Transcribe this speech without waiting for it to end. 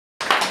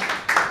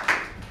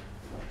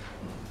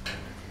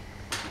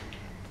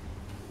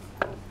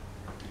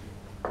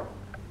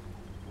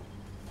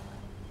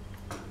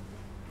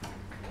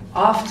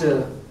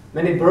After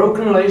many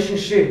broken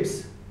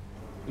relationships,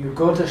 you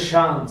got a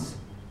chance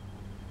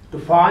to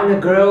find a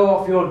girl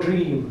of your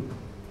dream.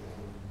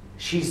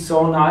 She's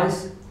so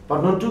nice,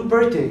 but not too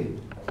pretty.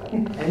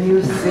 And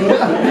you think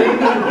maybe you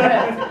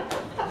have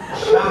a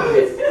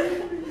chance.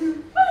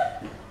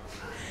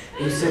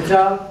 You sit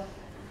up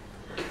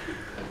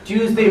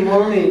Tuesday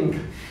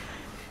morning,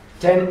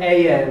 10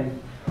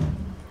 a.m.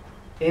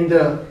 in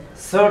the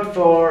third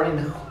floor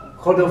in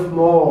Chodov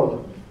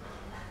Mall,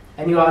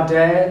 and you are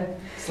there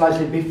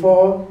slightly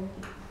before,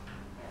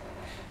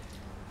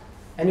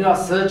 and you are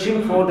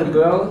searching for the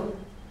girl,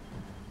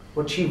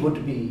 what she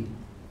would be.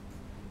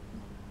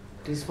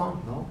 This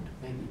one, no?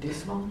 Maybe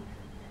this one,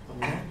 or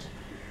not?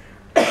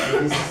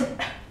 This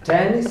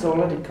 10 is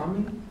already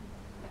coming.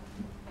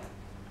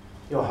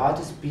 Your heart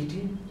is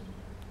beating,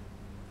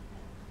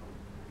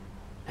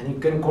 and you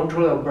can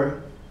control your breath.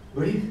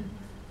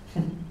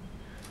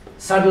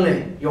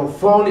 Suddenly, your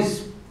phone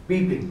is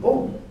beeping.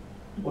 Oh,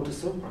 what a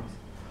surprise.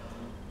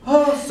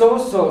 Oh,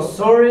 so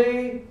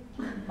sorry.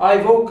 I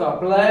woke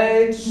up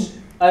late,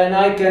 and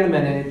I can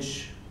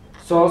manage.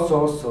 So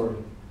sorry.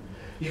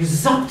 You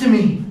zapped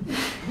me.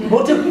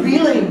 What a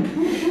feeling.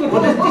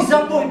 What a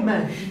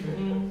disappointment.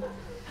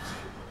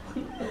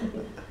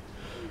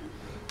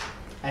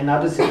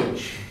 Another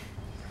situation.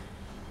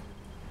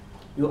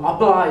 You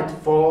applied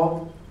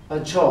for a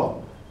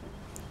job,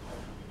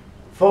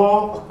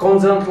 for a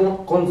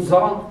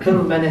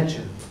consultant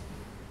manager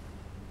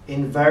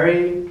in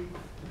very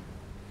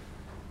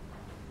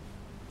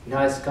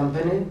nice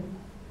company,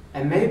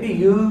 and maybe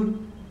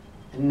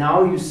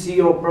now you see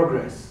your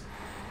progress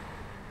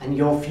and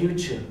your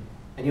future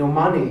and your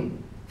money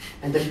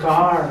and the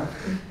car.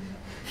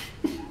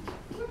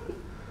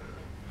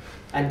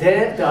 And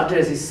there the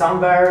address is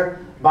somewhere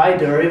by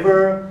the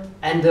river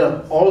and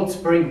the Old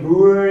Spring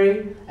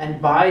Brewery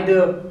and by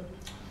the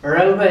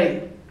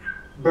railway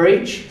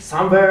bridge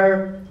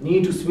somewhere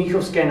near to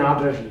Smíchovské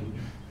nádraží.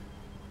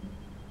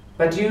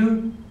 But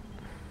you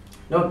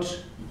not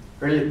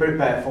really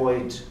prepare for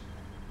it.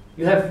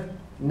 You have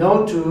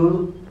no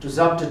tool to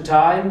zap the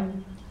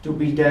time to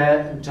be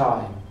there in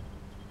time.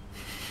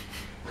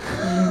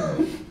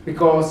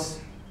 Because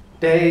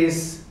there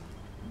is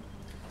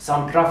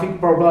some traffic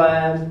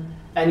problem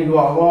and you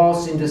are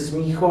lost in the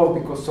Smíchov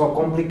because so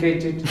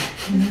complicated.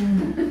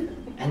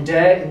 And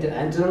there in the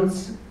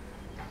entrance,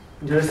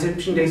 in the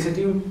reception, they said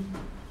you,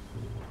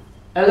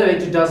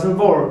 elevator doesn't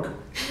work,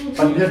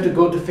 but you have to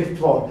go to 5th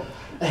floor.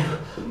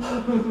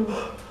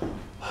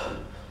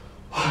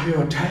 You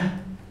are there,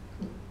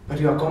 but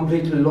you are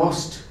completely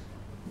lost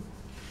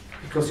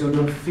because you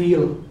don't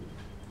feel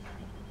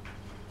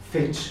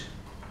fit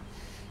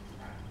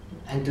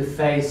and to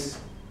face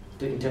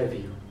the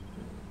interview.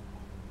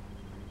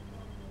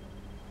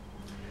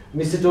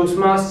 Mr.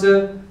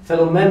 Toastmaster,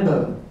 fellow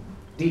member,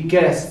 dear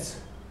guests,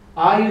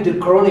 are you the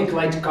chronic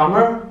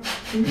latecomer?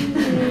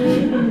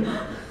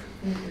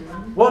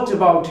 What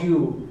about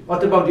you?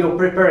 What about your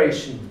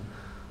preparation?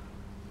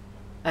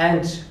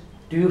 And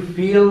do you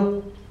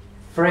feel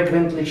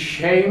frequently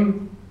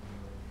shame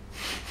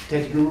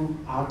that you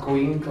are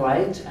going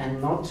late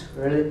and not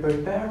really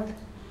prepared?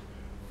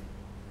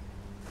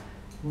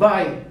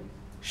 By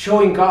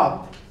showing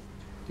up,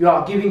 you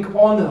are giving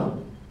honor.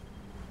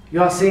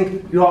 You are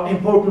saying, you are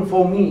important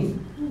for me.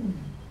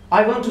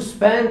 I want to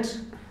spend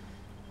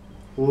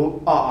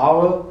an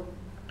hour,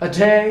 a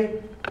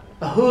day,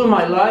 a whole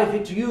my life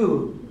with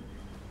you.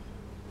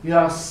 You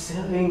are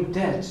saying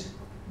that.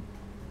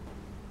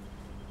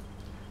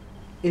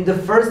 In the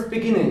first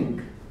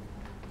beginning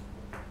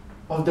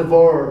of the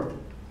world,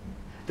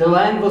 the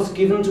land was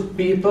given to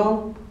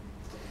people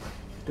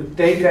to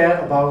take care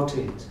about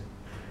it,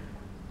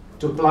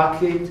 to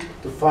pluck it,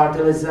 to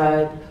fertilize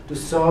it, to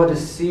sow the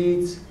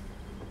seeds,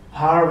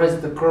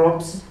 harvest the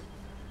crops,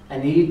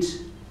 and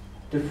eat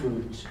the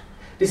food.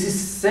 This is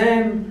the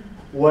same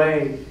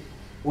way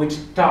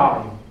with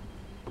time.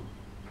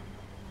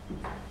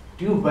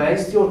 Do you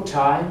waste your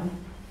time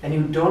and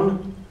you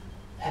don't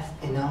have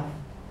enough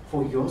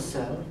for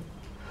yourself?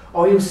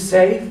 Or you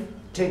save,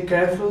 take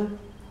careful,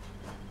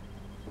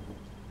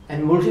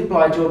 and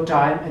multiply your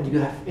time and you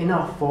have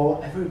enough for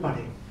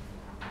everybody?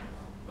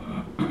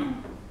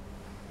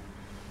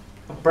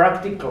 A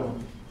practical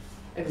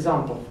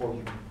example for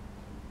you.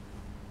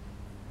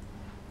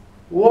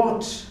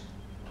 What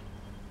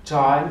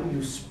time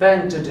you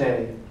spend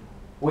today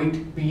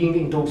with being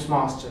in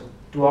Toastmaster?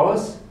 2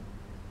 hours?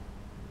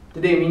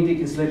 Today meeting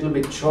is a little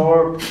bit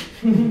short,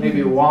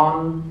 maybe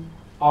 1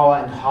 hour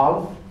and a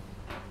half.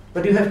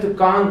 But you have to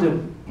count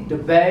the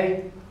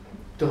way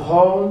to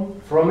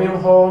home, from your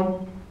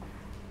home,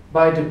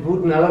 by the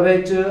wooden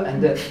elevator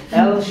and the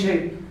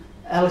L-shaped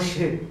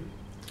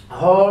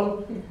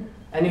hall,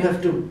 and you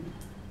have to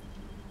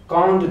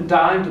count the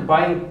time to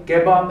buy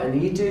kebab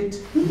and eat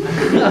it,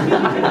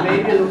 and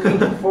maybe looking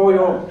for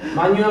your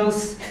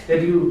manuals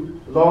that you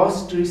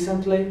lost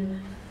recently.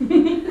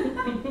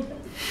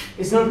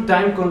 It's not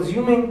time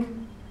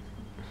consuming.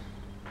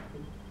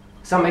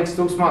 Some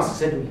ex-Toastmasters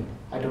said to me,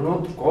 I don't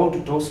want to go to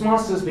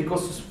Toastmasters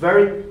because it's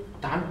very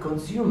time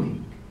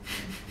consuming.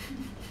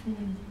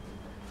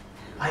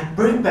 I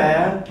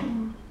prepared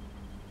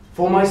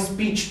for my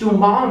speech 2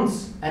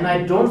 months and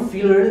I don't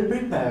feel really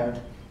prepared.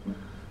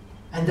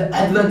 And the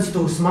advanced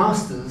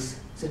Toastmasters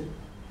said,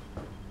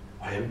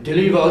 I am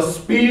deliver a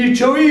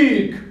speech a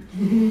week.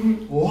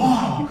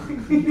 Wow,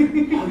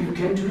 how you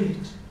can do it?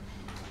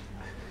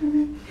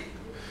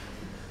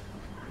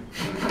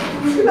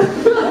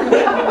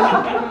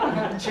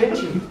 Change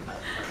it.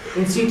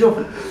 Instead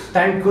of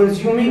time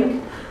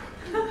consuming,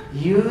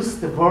 use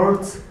the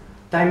words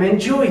time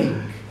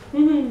enjoying.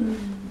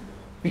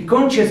 Be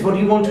conscious what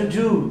you want to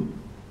do.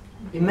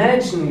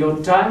 Imagine your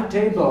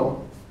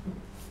timetable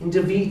in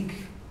the week.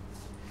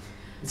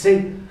 And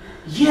say,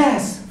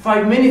 yes,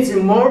 5 minutes in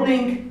the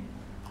morning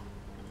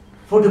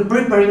for the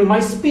preparing my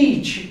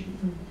speech.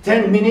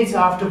 10 minutes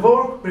after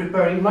work,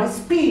 preparing my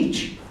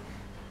speech.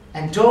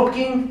 And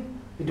talking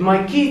with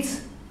my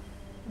kids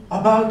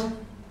about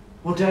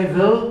what I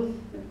will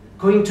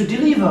going to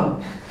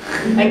deliver.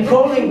 And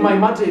calling my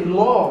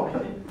mother-in-law,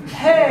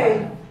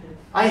 hey,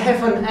 I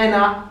have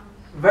a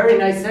very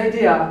nice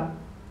idea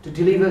to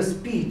deliver a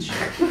speech.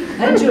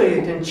 Enjoy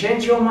it and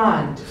change your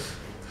mind.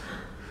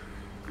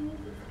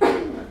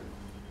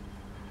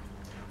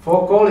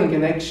 For calling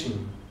an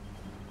action.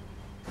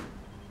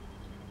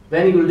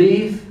 When you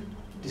leave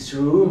this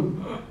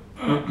room,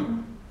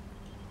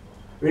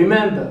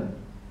 remember,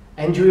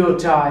 enjoy your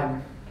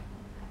time,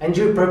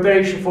 enjoy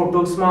preparation for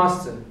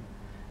Toastmaster,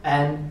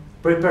 and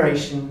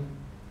preparation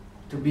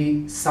to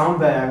be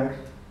somewhere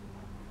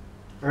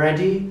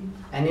ready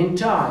and in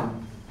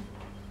time.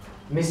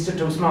 Mr.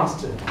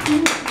 Toastmaster.